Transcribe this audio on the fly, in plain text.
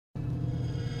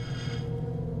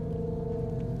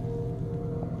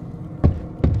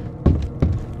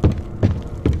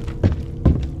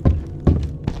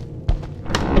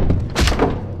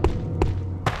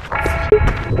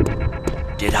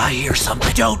I hear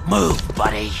something? Don't move,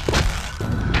 buddy.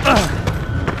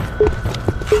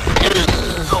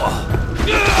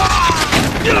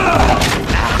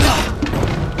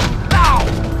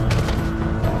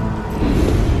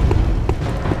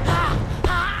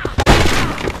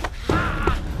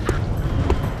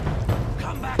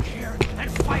 Come back here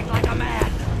and fight like a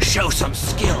man. Show some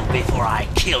skill before I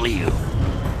kill you.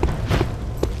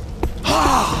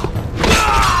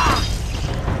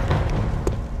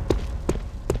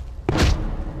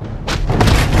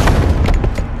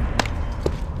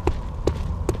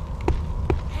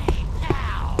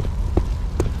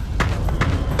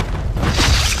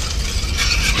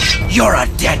 You're a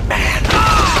dead man!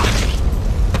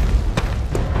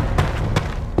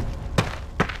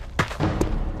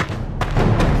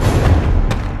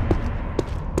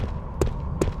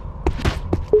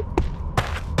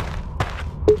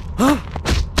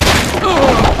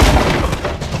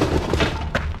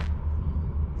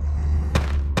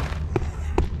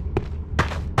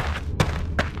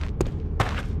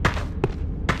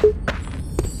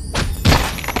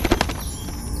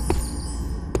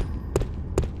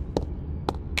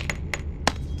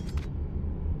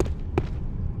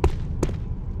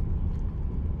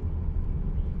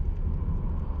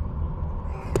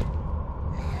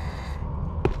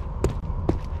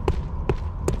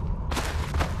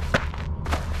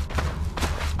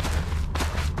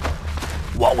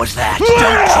 What was that?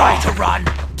 Don't try to run!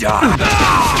 Die!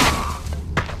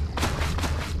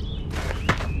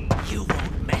 You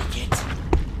won't make it.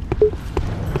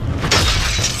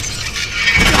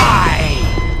 Die!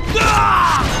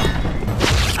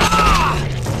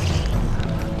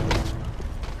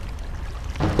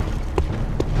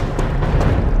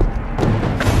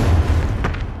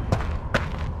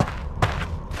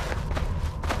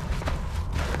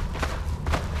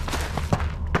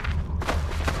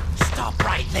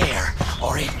 Right there,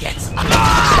 or it gets...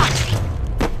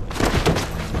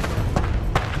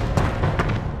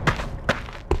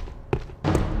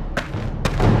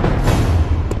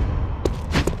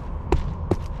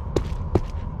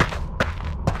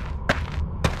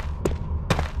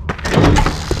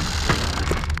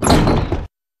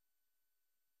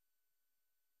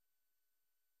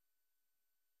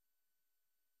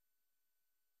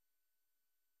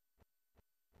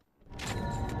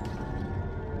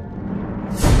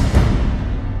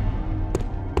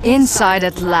 Inside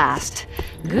at last.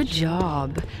 Good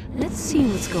job. Let's see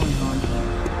what's going on here.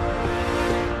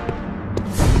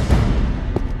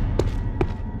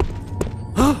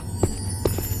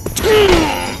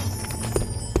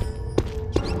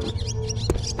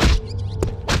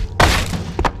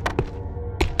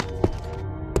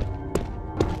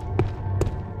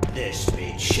 This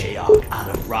made Shayok out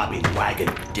of robbing wagon.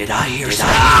 Did I hear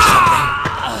something?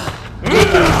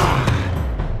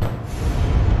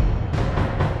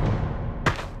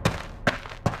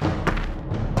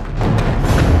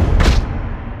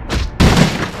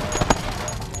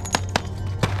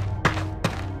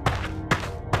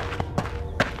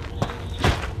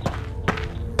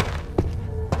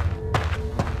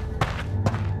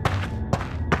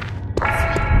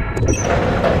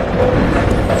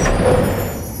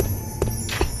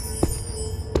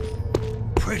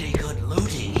 Pretty good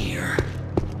looting here.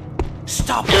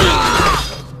 Stop!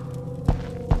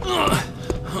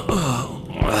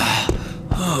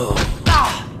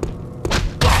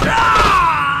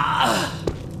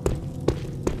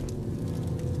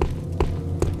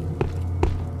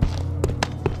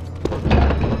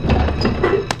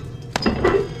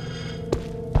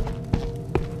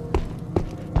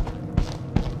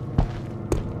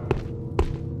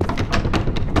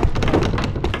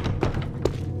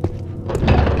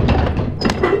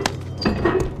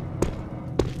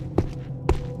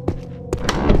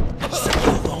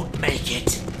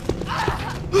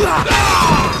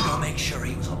 Go make sure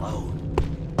he was alone.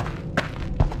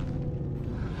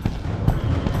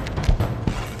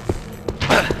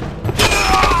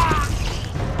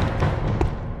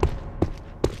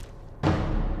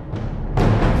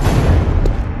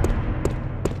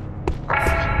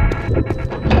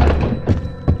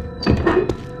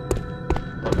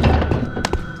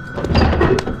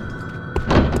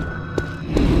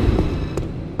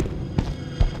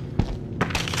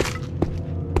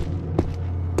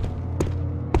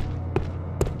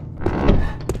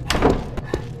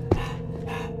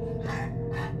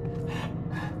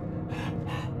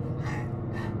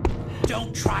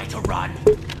 Don't try to run.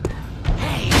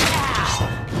 Hey, now!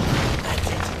 That's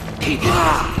it. Keep it.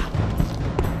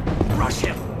 Rush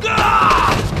him.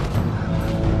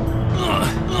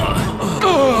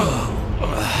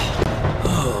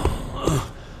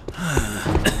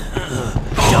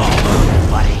 Don't move,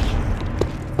 buddy.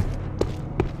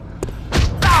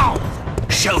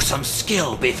 Show some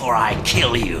skill before I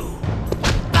kill you.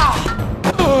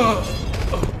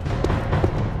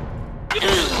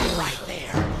 Right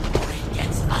there, or it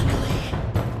gets ugly.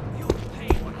 You'll pay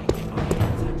when I get my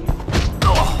hands on you.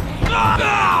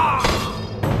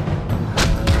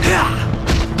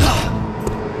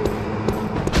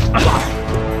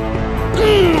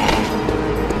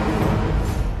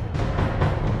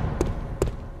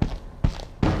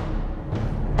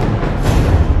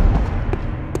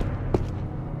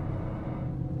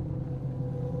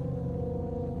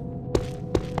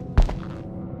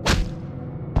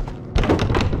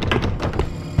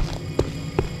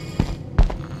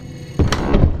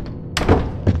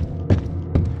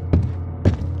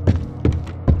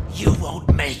 You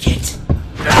won't make it.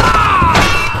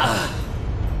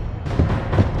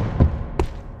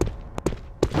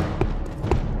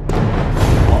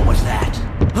 What was that?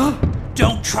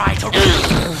 Don't try to...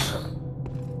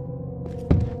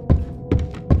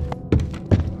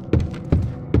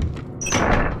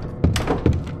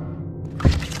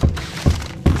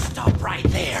 Stop right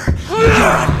there.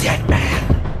 You're a dead man.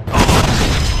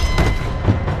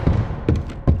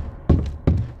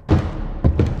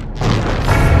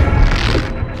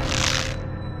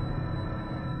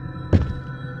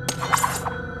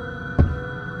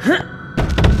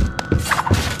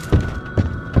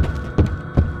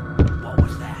 What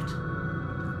was that?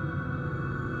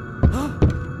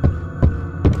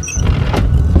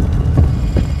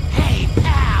 Hey,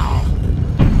 pal!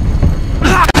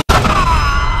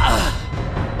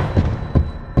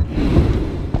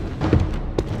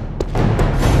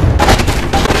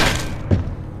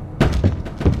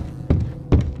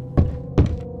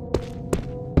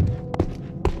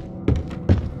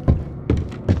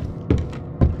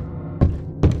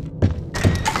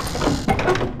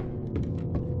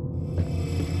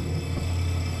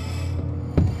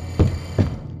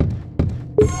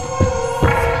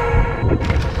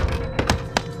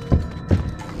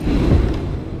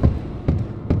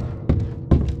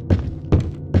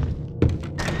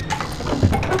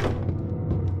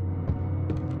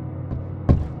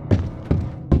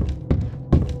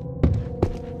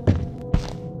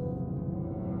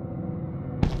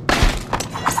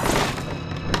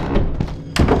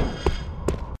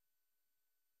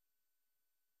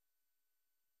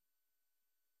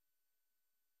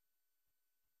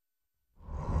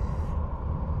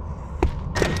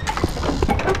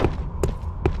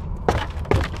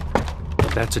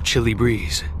 That's a chilly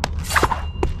breeze.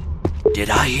 Did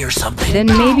I hear something? Then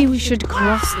maybe we should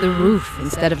cross the roof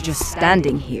instead of just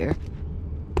standing here.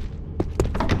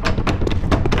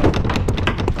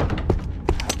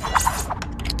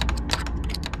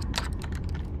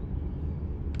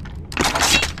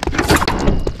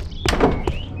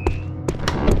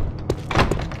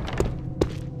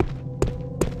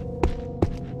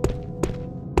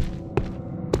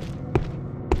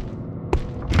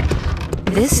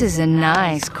 This is a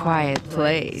nice, quiet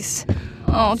place.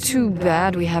 Oh, too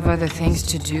bad we have other things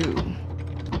to do.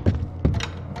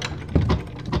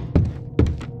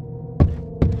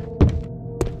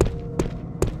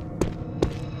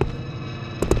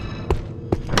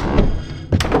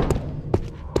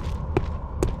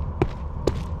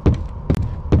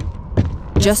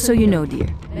 Just so you know, dear,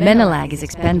 Menelag is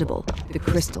expendable. The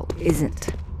crystal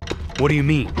isn't. What do you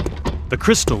mean? The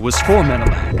crystal was for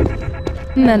Menelag.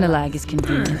 Menelag is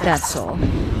convenient, that's all.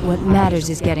 What matters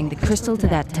is getting the crystal to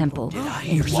that temple, and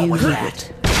you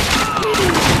get it.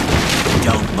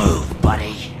 Don't move,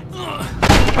 buddy.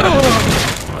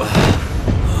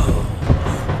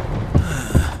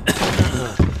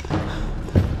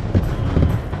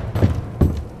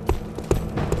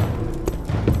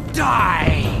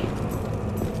 Die!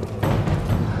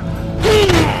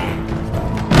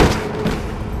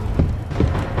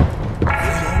 You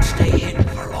won't stay hidden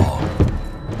for long.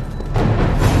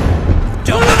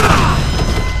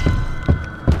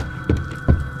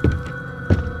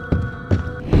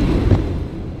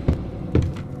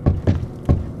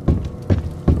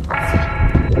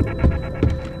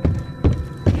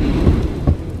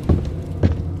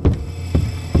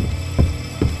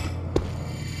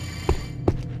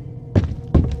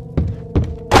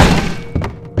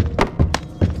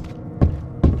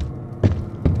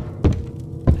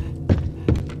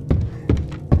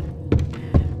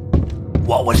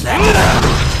 What was that?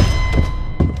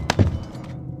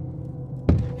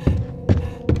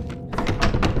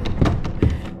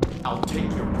 I'll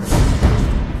take your present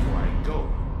before I go,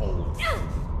 old friend.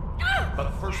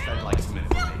 But first I'd like some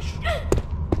information.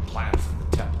 Plans for the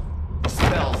temple,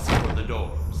 spells for the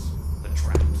doors, the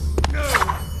traps.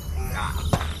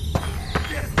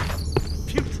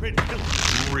 Putrid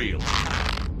filth. Really?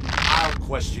 I I'll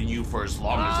question you for as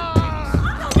long as it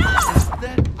takes. And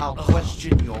then I'll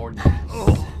question your needs.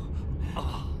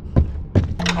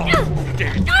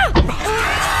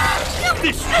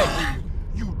 This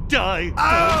you die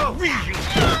for real.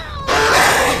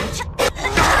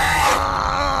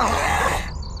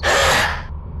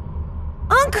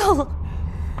 Uncle!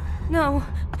 No.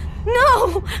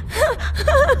 No!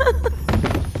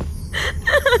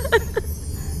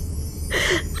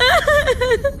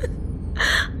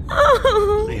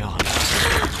 Leon.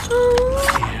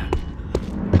 Here.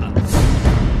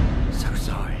 So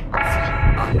sorry.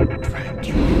 I dragged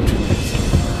you into this.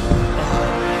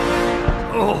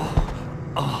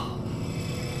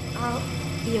 I'll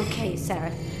be okay,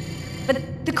 Sareth.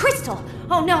 But the crystal!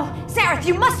 Oh no! Sareth,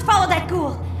 you must follow that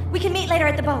ghoul! We can meet later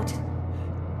at the boat.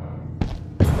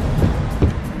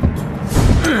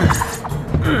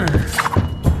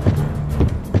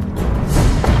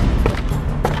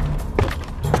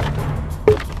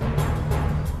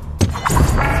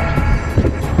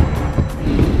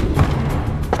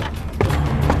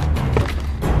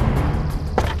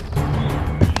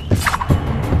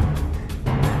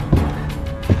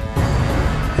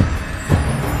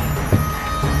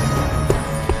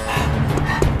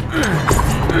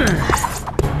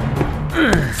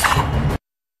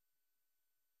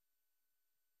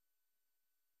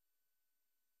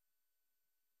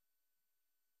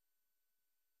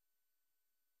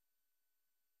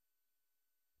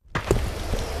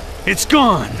 It's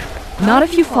gone! Not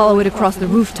if you follow it across the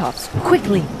rooftops.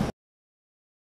 Quickly!